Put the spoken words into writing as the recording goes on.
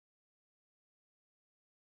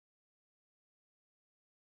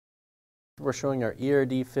We're showing our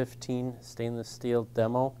ERD 15 stainless steel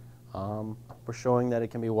demo. We're showing that it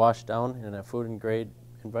can be washed down in a food and grade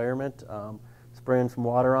environment, spraying some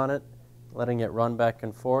water on it, letting it run back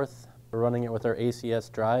and forth. We're running it with our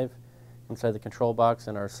ACS drive inside the control box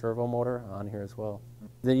and our servo motor on here as well.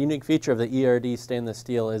 The unique feature of the ERD stainless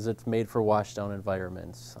steel is it's made for washdown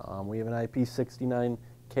environments. We have an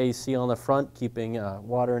IP69K seal on the front, keeping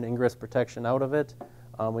water and ingress protection out of it.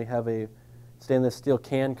 We have a stainless steel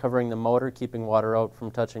can covering the motor, keeping water out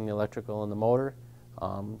from touching the electrical in the motor.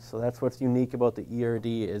 So that's what's unique about the ERD,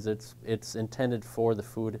 is it's intended for the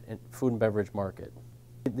food and beverage market.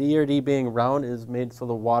 The ERD being round is made so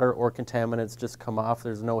the water or contaminants just come off.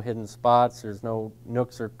 There's no hidden spots, there's no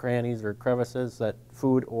nooks or crannies or crevices that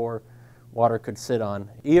food or water could sit on.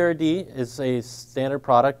 ERD is a standard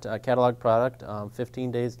product, a catalog product,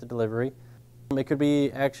 15 days to delivery. It could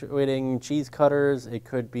be actuating cheese cutters, it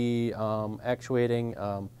could be actuating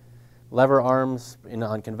lever arms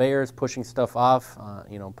on conveyors, pushing stuff off,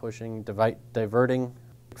 pushing, diverting,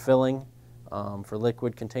 filling for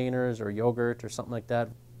liquid containers or yogurt or something like that.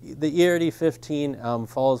 The ERD 15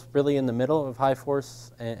 falls really in the middle of high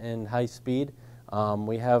force and high speed.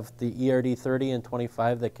 We have the ERD 30 and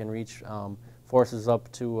 25 that can reach forces up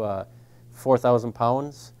to 4,000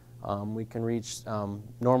 pounds. We can reach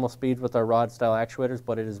normal speeds with our rod style actuators,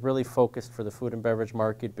 but it is really focused for the food and beverage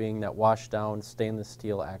market, being that washdown stainless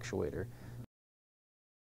steel actuator.